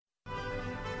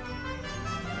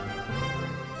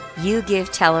You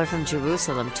give Teller from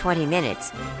Jerusalem 20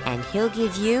 minutes, and he'll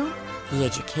give you the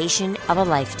education of a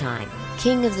lifetime.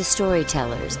 King of the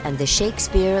storytellers and the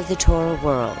Shakespeare of the Torah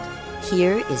world.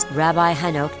 Here is Rabbi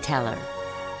Hanoch Teller.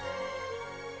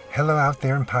 Hello out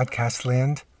there in podcast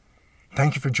land.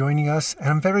 Thank you for joining us, and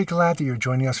I'm very glad that you're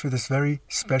joining us for this very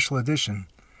special edition.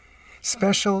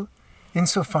 Special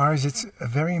insofar as it's a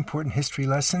very important history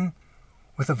lesson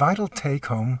with a vital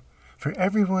take-home for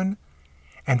everyone,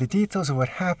 and the details of what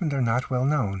happened are not well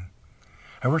known.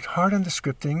 I worked hard on the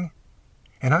scripting,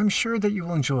 and I'm sure that you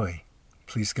will enjoy,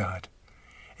 please God.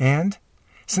 And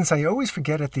since I always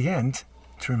forget at the end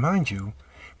to remind you,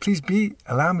 please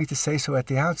allow me to say so at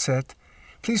the outset.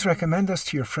 Please recommend us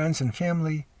to your friends and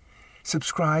family,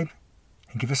 subscribe,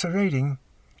 and give us a rating,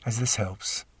 as this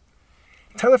helps.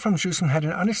 Teller from Jerusalem had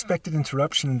an unexpected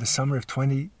interruption in the summer of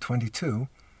 2022,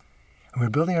 and we're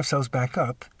building ourselves back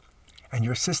up, and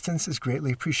your assistance is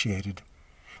greatly appreciated.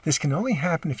 This can only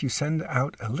happen if you send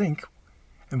out a link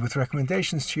and with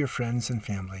recommendations to your friends and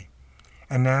family.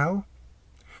 And now,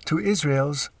 to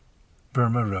Israel's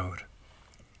Burma Road.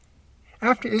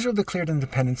 After Israel declared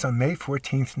independence on May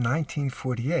 14,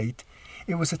 1948,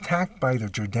 it was attacked by the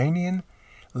Jordanian,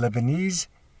 Lebanese,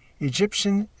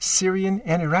 Egyptian, Syrian,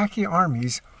 and Iraqi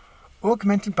armies,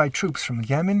 augmented by troops from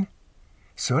Yemen,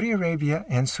 Saudi Arabia,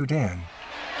 and Sudan.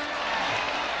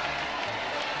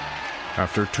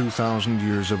 After 2,000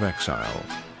 years of exile,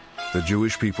 the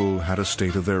Jewish people had a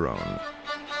state of their own.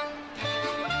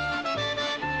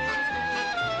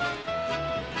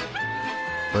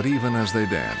 But even as they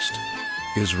danced,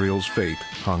 Israel's fate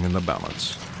hung in the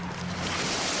balance.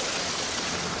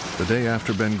 The day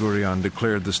after Ben-Gurion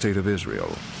declared the State of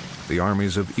Israel, the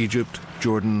armies of Egypt,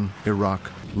 Jordan, Iraq,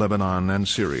 Lebanon, and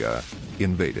Syria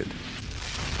invaded.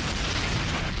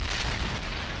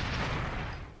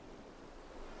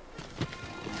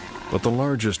 But the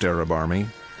largest Arab army,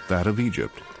 that of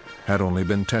Egypt, had only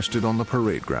been tested on the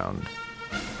parade ground.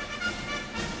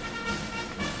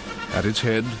 At its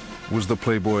head was the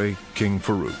playboy King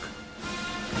Farouk.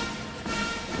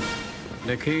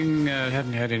 The king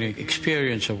hadn't had any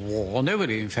experience of war.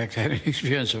 Nobody, in fact, had any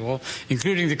experience of war,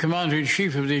 including the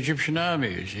commander-in-chief of the Egyptian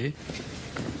army, you see.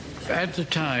 At the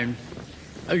time,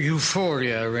 a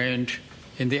euphoria reigned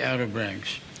in the Arab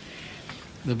ranks.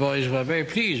 The boys were very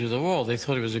pleased with the war. They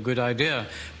thought it was a good idea.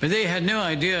 But they had no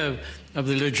idea of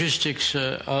the logistics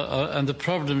and the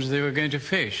problems they were going to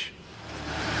face.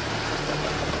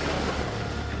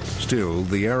 Still,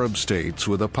 the Arab states,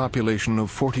 with a population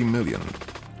of 40 million,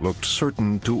 looked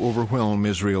certain to overwhelm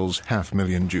Israel's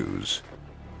 500,000 Jews.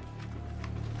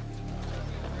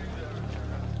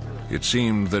 It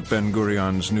seemed that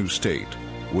Ben-Gurion's new state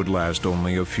would last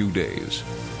only a few days.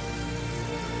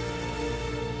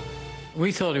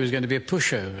 We thought it was going to be a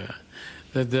pushover,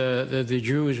 that the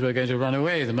Jews were going to run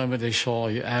away the moment they saw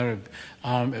Arab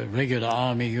regular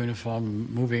army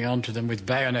uniform moving onto them with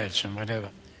bayonets and whatever.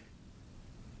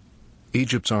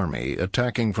 Egypt's army,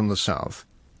 attacking from the south,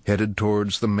 headed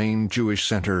towards the main Jewish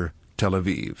center, Tel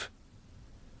Aviv.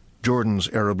 Jordan's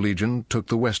Arab Legion took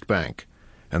the West Bank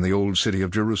and the old city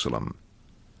of Jerusalem.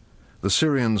 The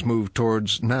Syrians moved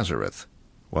towards Nazareth,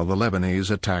 while the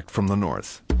Lebanese attacked from the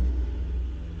north.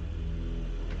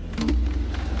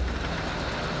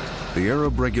 The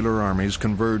Arab regular armies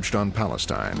converged on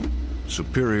Palestine,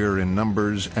 superior in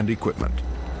numbers and equipment.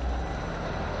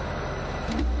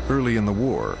 Early in the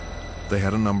war, they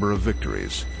had a number of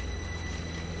victories.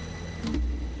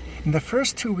 In the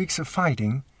first 2 weeks of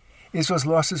fighting, Israel's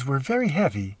losses were very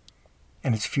heavy,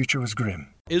 and its future was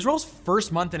grim. Israel's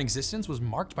first month in existence was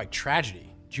marked by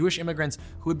tragedy. Jewish immigrants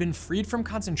who had been freed from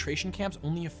concentration camps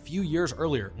only a few years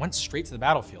earlier went straight to the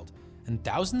battlefield, and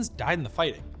thousands died in the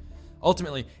fighting.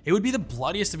 Ultimately, it would be the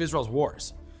bloodiest of Israel's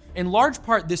wars. In large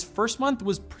part, this first month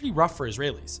was pretty rough for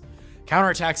Israelis.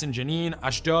 Counterattacks in Jenin,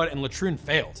 Ashdod, and Latrun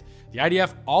failed. The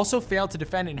IDF also failed to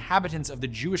defend inhabitants of the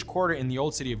Jewish quarter in the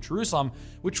old city of Jerusalem,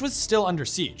 which was still under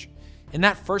siege. In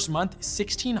that first month,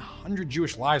 1,600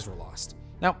 Jewish lives were lost.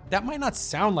 Now, that might not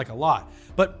sound like a lot,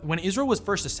 but when Israel was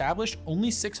first established,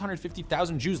 only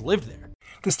 650,000 Jews lived there.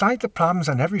 Despite the problems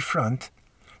on every front,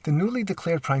 the newly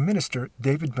declared Prime Minister,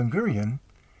 David Ben-Gurion,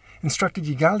 instructed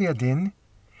Yigal Yadin,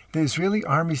 the Israeli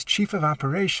army's chief of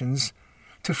operations,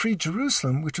 to free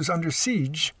Jerusalem, which was under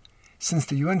siege since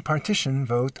the UN partition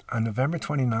vote on November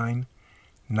 29,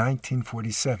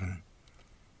 1947.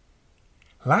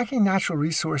 Lacking natural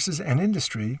resources and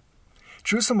industry,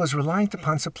 Jerusalem was reliant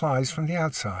upon supplies from the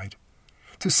outside.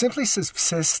 To simply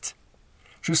subsist,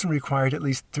 Jerusalem required at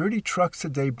least 30 trucks a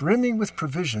day brimming with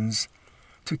provisions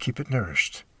to keep it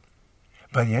nourished.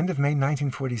 By the end of May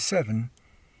 1947,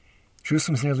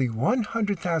 Jerusalem's nearly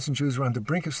 100,000 Jews were on the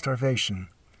brink of starvation.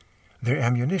 Their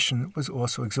ammunition was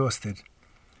also exhausted.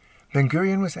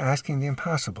 Ben-Gurion was asking the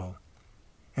impossible,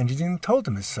 and he even told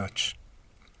them as such.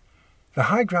 The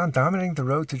high ground dominating the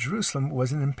road to Jerusalem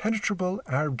was an impenetrable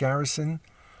Arab garrison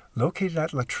located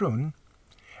at Latrun,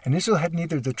 and Israel had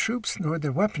neither the troops nor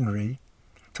the weaponry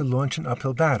to launch an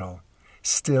uphill battle.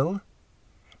 Still,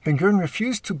 Ben-Gurion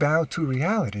refused to bow to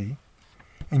reality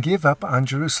and give up on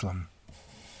Jerusalem.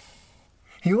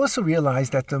 He also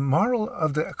realized that the moral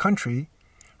of the country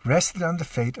rested on the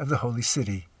fate of the holy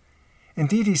city.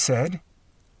 Indeed, he said,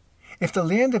 if the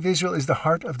land of Israel is the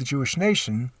heart of the Jewish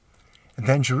nation,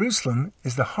 then Jerusalem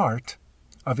is the heart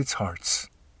of its hearts.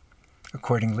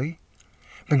 Accordingly,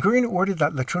 Ben-Gurion ordered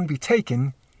that Latrun be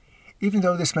taken, even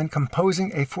though this meant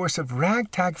composing a force of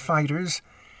ragtag fighters,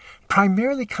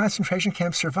 primarily concentration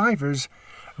camp survivors,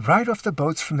 right off the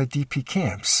boats from the DP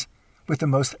camps, with the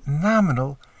most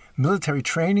nominal military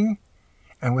training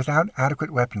and without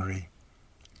adequate weaponry.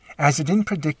 As Edin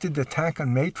predicted, the attack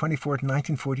on May 24,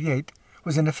 1948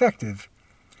 was ineffective,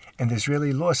 and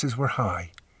Israeli losses were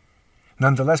high.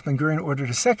 Nonetheless, Ben-Gurion ordered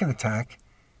a second attack,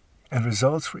 and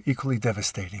results were equally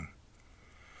devastating.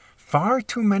 Far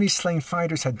too many slain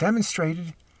fighters had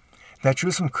demonstrated that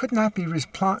Jerusalem could not be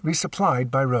resupplied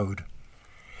by road.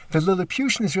 The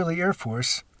Lilliputian Israeli Air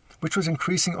Force, which was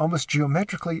increasing almost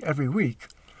geometrically every week,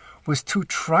 was too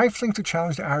trifling to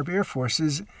challenge the Arab air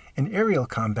forces in aerial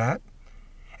combat,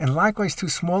 and likewise too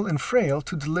small and frail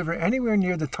to deliver anywhere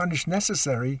near the tonnage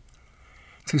necessary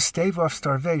to stave off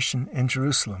starvation in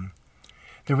Jerusalem.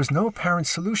 There was no apparent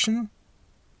solution,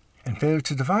 and failure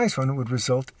to devise one would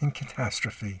result in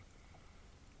catastrophe.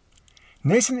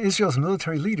 Nascent Israel's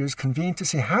military leaders convened to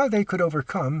see how they could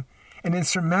overcome an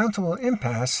insurmountable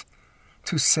impasse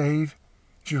to save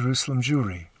Jerusalem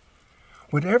Jewry.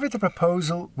 Whatever the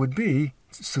proposal would be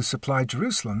to supply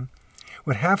Jerusalem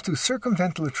would have to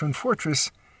circumvent the Latrun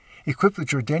fortress equipped with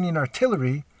Jordanian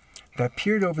artillery that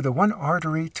peered over the one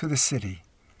artery to the city.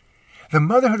 The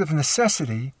motherhood of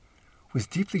necessity was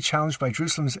deeply challenged by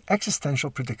Jerusalem's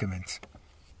existential predicament.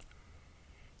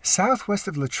 Southwest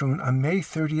of Latrun on May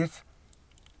 30th,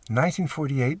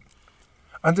 1948,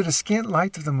 under the scant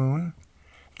light of the moon,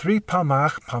 3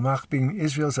 Palmach being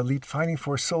Israel's elite fighting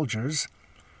force soldiers,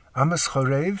 Amos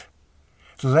Chorev,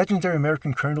 the legendary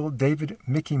American Colonel David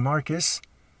Mickey Marcus,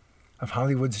 of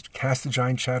Hollywood's Cast a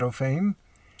Giant Shadow fame,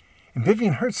 and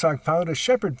Vivian Herzog followed a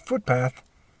shepherd footpath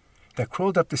that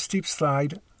crawled up the steep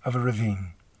slide of a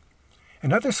ravine.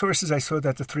 In other sources I saw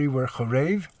that the three were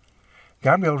Chorev,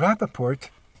 Gabriel Rappaport,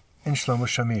 and Shlomo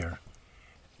Shamir.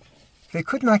 They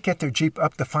could not get their jeep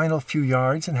up the final few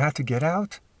yards and had to get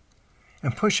out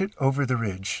and push it over the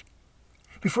ridge.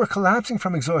 Before collapsing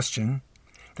from exhaustion,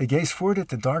 they gazed forward at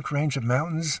the dark range of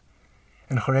mountains,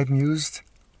 and Chorev mused,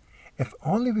 if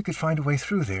only we could find a way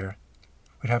through there,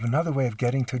 we'd have another way of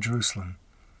getting to Jerusalem.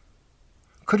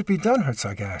 Could it be done,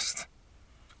 Herzog asked.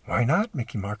 Why not,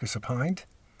 Mickey Marcus opined.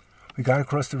 We got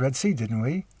across the Red Sea, didn't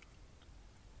we?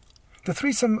 The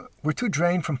threesome were too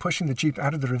drained from pushing the jeep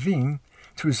out of the ravine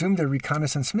to resume their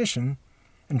reconnaissance mission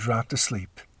and dropped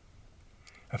asleep.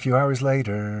 A few hours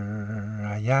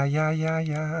later,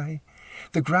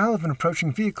 the growl of an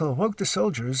approaching vehicle awoke the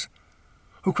soldiers,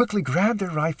 who quickly grabbed their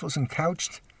rifles and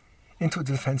couched into a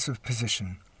defensive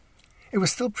position. It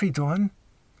was still pre-dawn,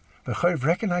 but Chorev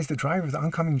recognized the driver of the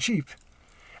oncoming jeep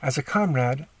as a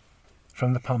comrade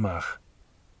from the Palmach.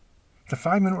 The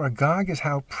 5 men were agog as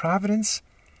how Providence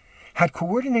had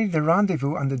coordinated their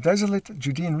rendezvous on the desolate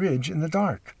Judean ridge in the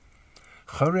dark.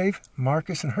 Chorev,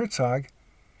 Marcus, and Herzog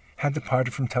had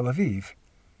departed from Tel Aviv.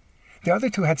 The other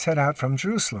two had set out from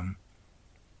Jerusalem.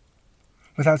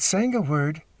 Without saying a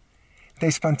word, they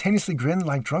spontaneously grinned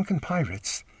like drunken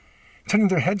pirates, turning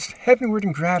their heads heavenward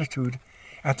in gratitude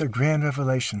at their grand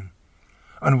revelation.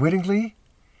 Unwittingly,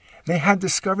 they had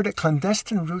discovered a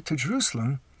clandestine route to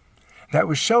Jerusalem that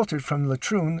was sheltered from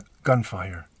Latrun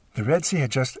gunfire. The Red Sea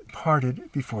had just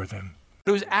parted before them.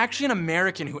 But it was actually an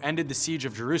American who ended the siege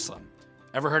of Jerusalem.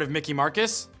 Ever heard of Mickey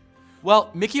Marcus?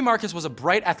 Well, Mickey Marcus was a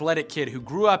bright, athletic kid who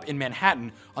grew up in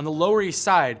Manhattan on the Lower East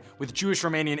Side with Jewish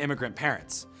Romanian immigrant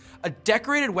parents. A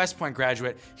decorated West Point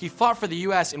graduate, he fought for the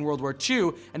US in World War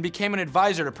II and became an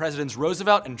advisor to Presidents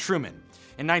Roosevelt and Truman.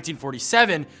 In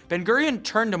 1947, Ben-Gurion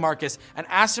turned to Marcus and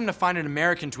asked him to find an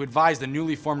American to advise the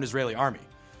newly formed Israeli army.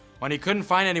 When he couldn't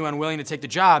find anyone willing to take the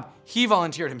job, he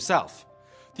volunteered himself.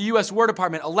 The US War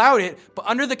Department allowed it, but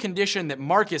under the condition that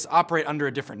Marcus operate under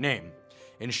a different name.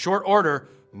 In short order,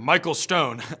 Michael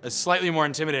Stone, a slightly more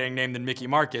intimidating name than Mickey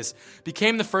Marcus,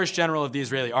 became the first general of the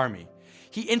Israeli army.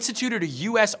 he instituted a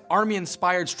U.S.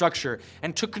 Army-inspired structure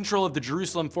and took control of the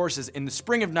Jerusalem forces in the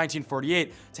spring of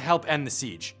 1948 to help end the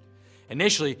siege.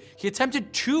 Initially, he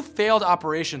attempted 2 failed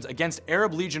operations against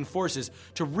Arab Legion forces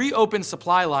to reopen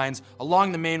supply lines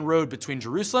along the main road between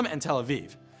Jerusalem and Tel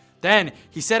Aviv. Then,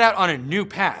 he set out on a new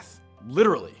path,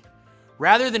 literally.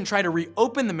 Rather than try to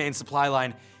reopen the main supply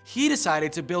line, he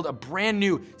decided to build a brand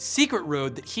new secret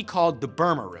road that he called the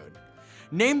Burma Road.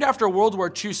 Named after a World War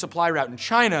II supply route in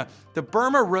China, the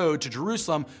Burma Road to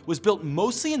Jerusalem was built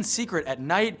mostly in secret at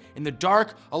night, in the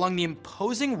dark, along the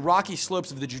imposing rocky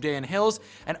slopes of the Judean hills,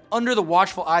 and under the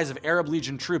watchful eyes of Arab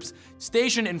Legion troops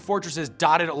stationed in fortresses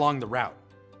dotted along the route.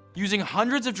 Using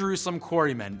hundreds of Jerusalem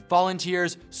quarrymen,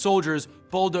 volunteers, soldiers,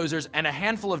 bulldozers, and a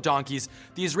handful of donkeys,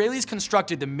 the Israelis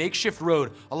constructed the makeshift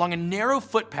road along a narrow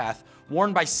footpath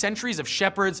worn by centuries of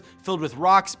shepherds filled with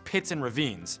rocks, pits, and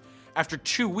ravines. After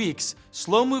 2 weeks,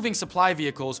 slow-moving supply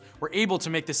vehicles were able to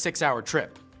make the 6-hour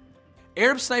trip.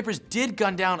 Arab snipers did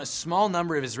gun down a small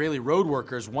number of Israeli road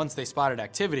workers once they spotted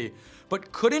activity,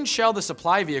 but couldn't shell the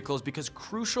supply vehicles because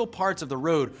crucial parts of the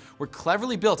road were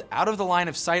cleverly built out of the line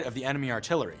of sight of the enemy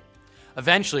artillery.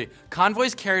 Eventually,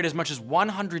 convoys carried as much as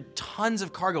 100 tons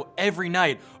of cargo every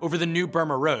night over the new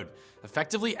Burma Road,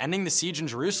 effectively ending the siege in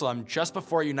Jerusalem just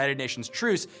before a United Nations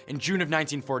truce in June of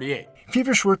 1948.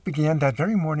 Feverish work began that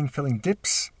very morning, filling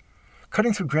dips,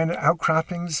 cutting through granite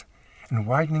outcroppings, and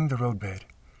widening the roadbed.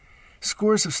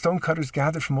 Scores of stonecutters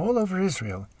gathered from all over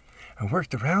Israel and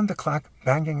worked around the clock,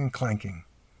 banging and clanking.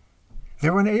 They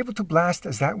were unable to blast,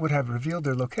 as that would have revealed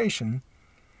their location,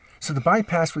 so the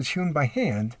bypass was hewn by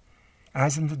hand,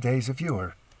 as in the days of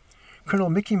yore. Colonel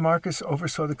Mickey Marcus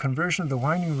oversaw the conversion of the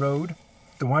winding road,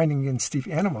 the winding and steep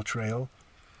animal trail,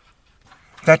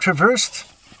 that traversed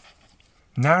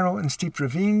narrow and steep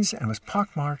ravines and was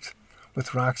pockmarked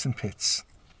with rocks and pits.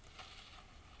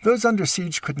 Those under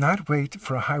siege could not wait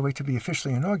for a highway to be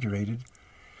officially inaugurated,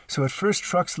 so at first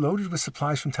trucks loaded with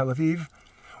supplies from Tel Aviv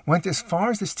went as far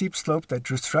as the steep slope that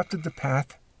disrupted the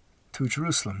path to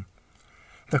Jerusalem.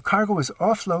 The cargo was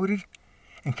offloaded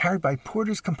and carried by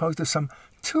porters composed of some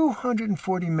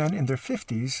 240 men in their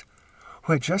 50s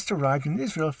who had just arrived in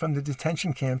Israel from the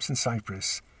detention camps in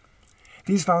Cyprus.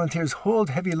 These volunteers hauled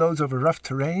heavy loads over rough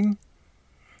terrain,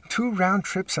 2 round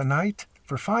trips a night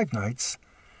for 5 nights,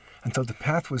 until the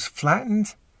path was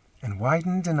flattened and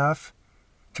widened enough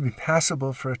to be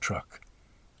passable for a truck.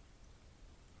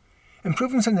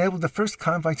 Improvements enabled the first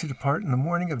convoy to depart in the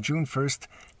morning of June 1st,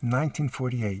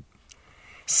 1948.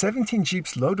 17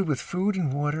 jeeps loaded with food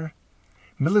and water,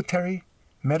 military,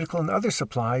 medical, and other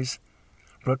supplies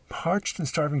brought parched and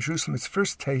starving Jerusalem its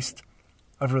first taste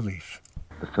of relief.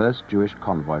 The first Jewish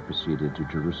convoy proceeded to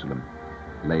Jerusalem,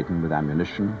 laden with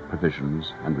ammunition,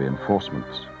 provisions, and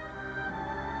reinforcements.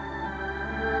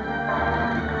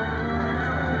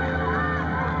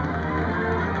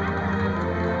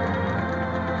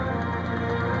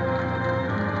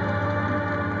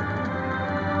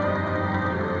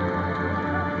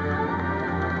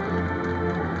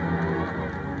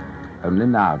 Only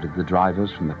now did the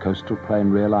drivers from the coastal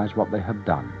plain realize what they had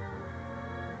done.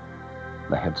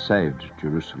 They had saved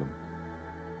Jerusalem.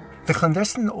 The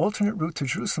clandestine alternate route to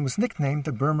Jerusalem was nicknamed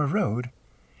the Burma Road,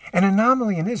 an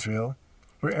anomaly in Israel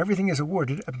where everything is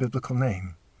awarded a biblical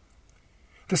name.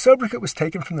 The sobriquet was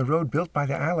taken from the road built by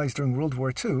the Allies during World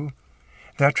War II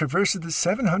that traverses the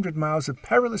 700 miles of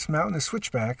perilous mountainous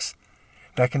switchbacks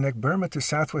that connect Burma to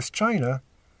southwest China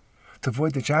to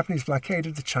avoid the Japanese blockade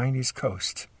of the Chinese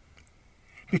coast.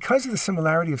 Because of the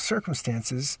similarity of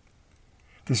circumstances,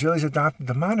 the Israelis adopted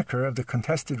the moniker of the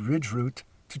contested Ridge route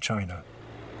to China.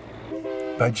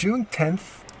 By June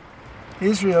 10th,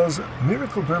 Israel's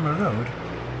Miracle Burma Road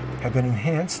had been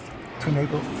enhanced to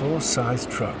enable full-size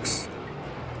trucks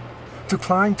to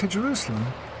climb to Jerusalem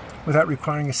without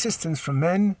requiring assistance from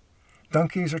men,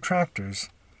 donkeys, or tractors.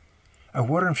 A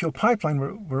water and fuel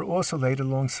pipeline were also laid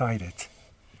alongside it.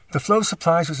 The flow of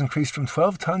supplies was increased from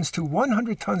 12 tons to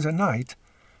 100 tons a night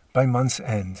by month's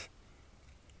end.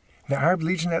 The Arab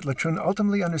Legion at Latrun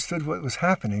ultimately understood what was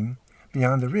happening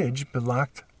beyond the ridge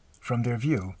blocked from their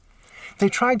view. They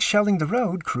tried shelling the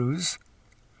road crews,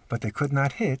 but they could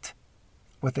not hit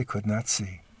what they could not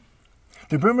see.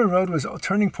 The Burma Road was a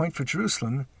turning point for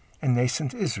Jerusalem and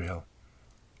nascent Israel.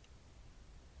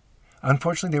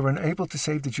 Unfortunately, they were unable to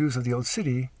save the Jews of the Old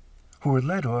City, who were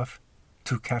led off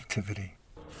to captivity.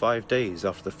 5 days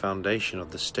after the foundation of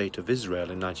the State of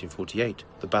Israel in 1948,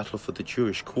 the battle for the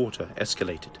Jewish quarter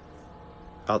escalated.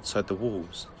 Outside the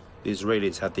walls, the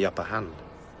Israelis had the upper hand.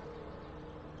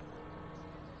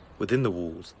 Within the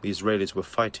walls, the Israelis were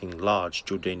fighting large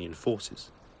Jordanian forces.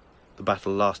 The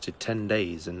battle lasted 10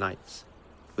 days and nights.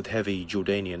 with heavy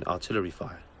Jordanian artillery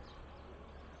fire.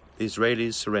 The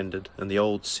Israelis surrendered and the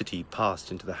old city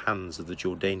passed into the hands of the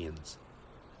Jordanians.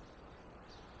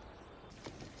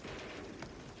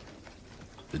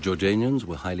 The Jordanians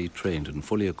were highly trained and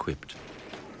fully equipped.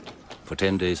 For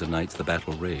 10 days and nights the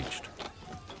battle raged.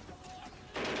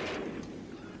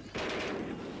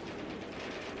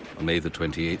 On May the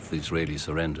 28th, the Israelis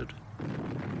surrendered.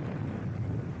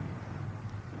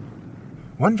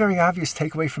 One very obvious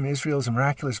takeaway from Israel's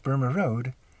miraculous Burma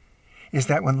Road is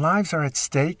that when lives are at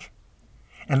stake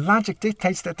and logic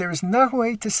dictates that there is no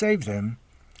way to save them,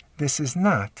 this is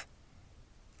not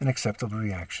an acceptable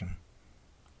reaction.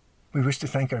 We wish to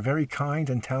thank our very kind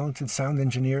and talented sound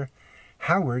engineer,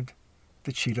 Howard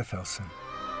the Cheetah Felsen.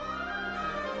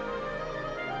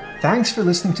 Thanks for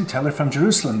listening to Teller from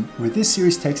Jerusalem, where this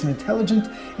series takes an intelligent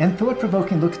and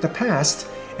thought-provoking look at the past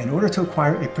in order to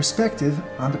acquire a perspective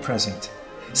on the present.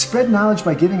 Spread knowledge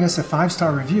by giving us a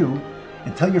 5-star review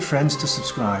and tell your friends to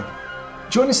subscribe.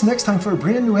 Join us next time for a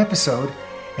brand new episode,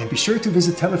 and be sure to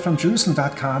visit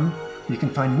tellerfromjerusalem.com where you can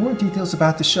find more details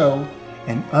about the show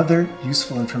and other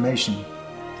useful information.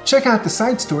 Check out the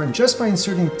site store, and just by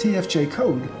inserting the TFJ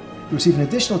code, you receive an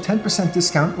additional 10%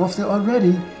 discount off the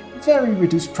already very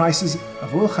reduced prices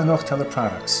of all Hanoch Teller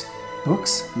products,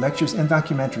 books, lectures, and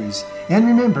documentaries. And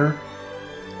remember,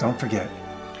 don't forget,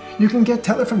 you can get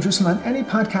Teller from Jerusalem on any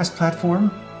podcast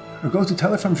platform, or go to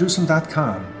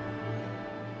tellerfromjerusalem.com.